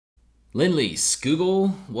Lend-Lease,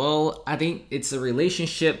 Google, well, I think it's a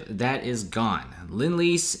relationship that is gone.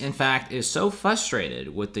 Lend-Lease, in fact, is so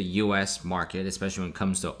frustrated with the US market, especially when it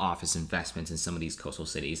comes to office investments in some of these coastal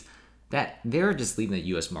cities, that they're just leaving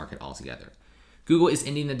the US market altogether. Google is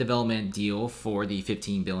ending the development deal for the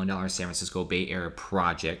 $15 billion San Francisco Bay Area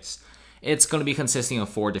projects. It's going to be consisting of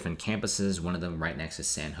 4 different campuses, one of them right next to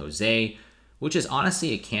San Jose, which is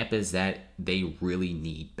honestly a campus that they really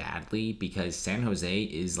need badly because San Jose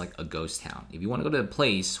is like a ghost town. If you want to go to a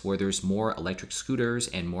place where there's more electric scooters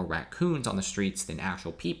and more raccoons on the streets than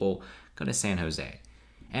actual people, go to San Jose.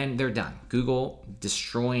 And they're done. Google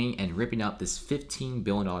destroying and ripping up this $15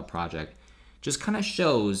 billion project just kind of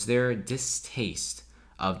shows their distaste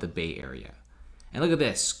of the Bay Area. And look at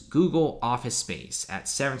this, Google office space at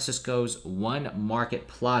San Francisco's One Market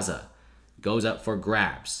Plaza goes up for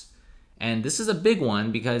grabs. And this is a big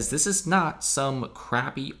one because this is not some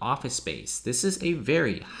crappy office space. This is a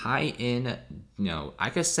very high-end, I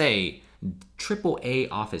could say AAA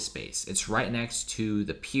office space. It's right next to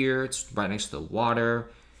the pier, it's right next to the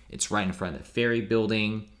water, it's right in front of the ferry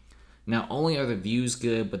building. Not only are the views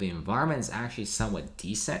good, but the environment is actually somewhat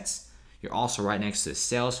decent. You're also right next to the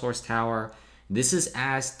Salesforce Tower. This is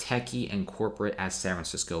as techy and corporate as San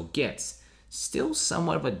Francisco gets. Still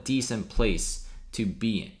somewhat of a decent place to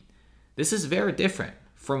be in. This is very different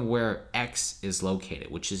from where X is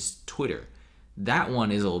located, which is Twitter. That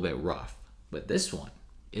one is a little bit rough, but this one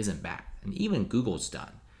isn't bad. And even Google's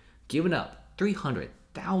done, giving up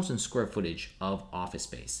 300,000 square footage of office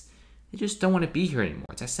space. They just don't want to be here anymore.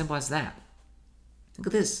 It's as simple as that. Look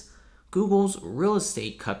at this. Google's real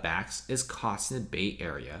estate cutbacks is costing the Bay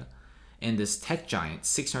Area and this tech giant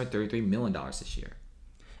 $633 million this year.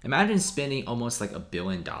 Imagine spending almost like $1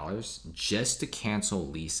 billion just to cancel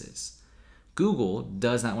leases. Google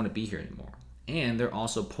does not want to be here anymore. And they're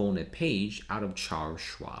also pulling a page out of Charles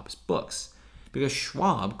Schwab's books. Because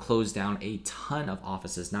Schwab closed down a ton of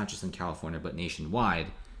offices, not just in California, but nationwide.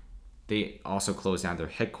 They also closed down their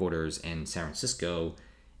headquarters in San Francisco.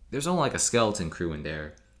 There's only like a skeleton crew in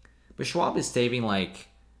there. But Schwab is saving like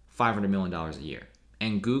 $500 million a year.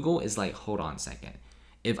 And Google is like, hold on a second.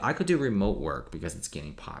 If I could do remote work because it's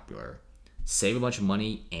getting popular, save a bunch of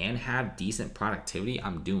money, and have decent productivity,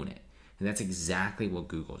 I'm doing it. And that's exactly what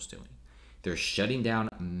Google's doing. They're shutting down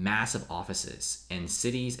massive offices in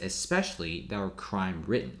cities, especially that are crime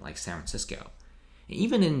ridden, like San Francisco. And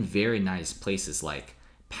even in very nice places like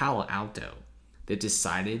Palo Alto, they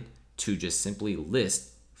decided to just simply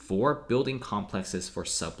list 4 building complexes for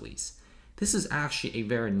sublease. This is actually a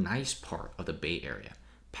very nice part of the Bay Area.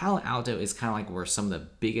 Palo Alto is kind of like where some of the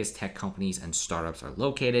biggest tech companies and startups are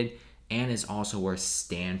located, and is also where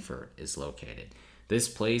Stanford is located. This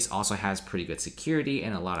place also has pretty good security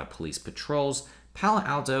and a lot of police patrols. Palo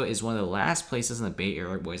Alto is one of the last places in the Bay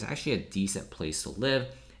Area where it's actually a decent place to live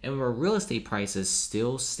and where real estate prices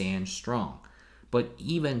still stand strong. But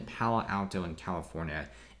even Palo Alto in California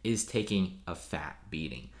is taking a fat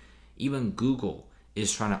beating. Even Google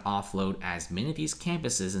is trying to offload as many of these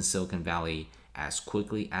campuses in Silicon Valley as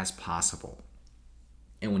quickly as possible.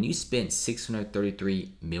 And when you spend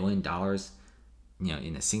 $633 million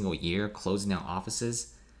in a single year closing down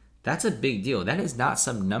offices, that's a big deal. That is not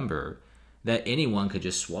some number that anyone could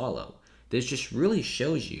just swallow. This just really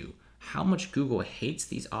shows you how much Google hates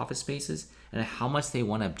these office spaces and how much they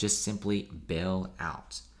want to just simply bail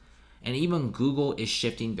out. And even Google is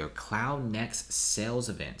shifting their Cloud Next sales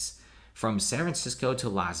events from San Francisco to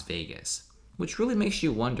Las Vegas, which really makes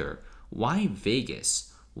you wonder, why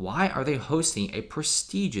Vegas? Why are they hosting a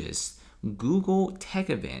prestigious Google tech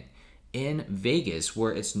event in Vegas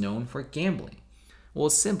where it's known for gambling? Well,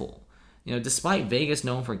 it's simple. Despite Vegas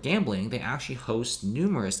known for gambling, they actually host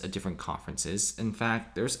numerous different conferences. In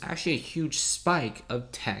fact, there's actually a huge spike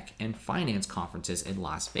of tech and finance conferences in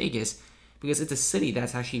Las Vegas because it's a city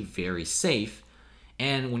that's actually very safe.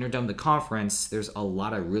 And when you're done with the conference, there's a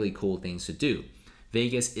lot of really cool things to do.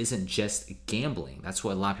 Vegas isn't just gambling. That's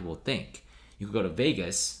what a lot of people think. You could go to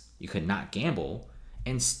Vegas, you could not gamble,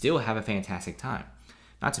 and still have a fantastic time.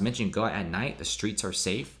 Not to mention, go out at night, the streets are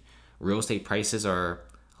safe, real estate prices are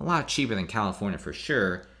a lot cheaper than California for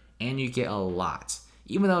sure, and you get a lot.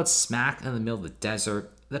 Even though it's smack in the middle of the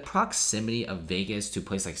desert, the proximity of Vegas to a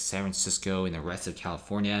place like San Francisco and the rest of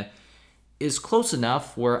California is close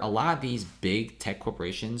enough where a lot of these big tech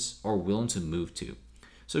corporations are willing to move to.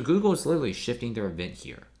 So Google is literally shifting their event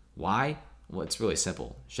here. Why? Well, it's really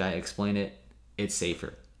simple. Should I explain it? It's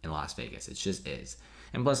safer in Las Vegas. It just is.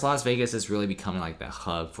 And plus, Las Vegas is really becoming like the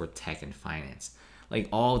hub for tech and finance. Like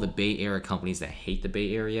all the Bay Area companies that hate the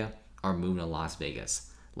Bay Area are moving to Las Vegas.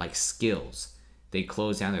 Like Skills, They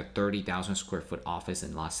closed down their 30,000 square foot office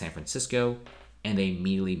in San Francisco, and they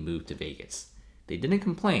immediately moved to Vegas. They didn't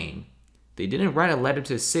complain. They didn't write a letter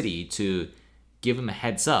to the city to give them a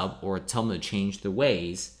heads up or tell them to change their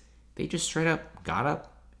ways. They just straight up got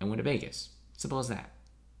up and went to Vegas. Simple as that.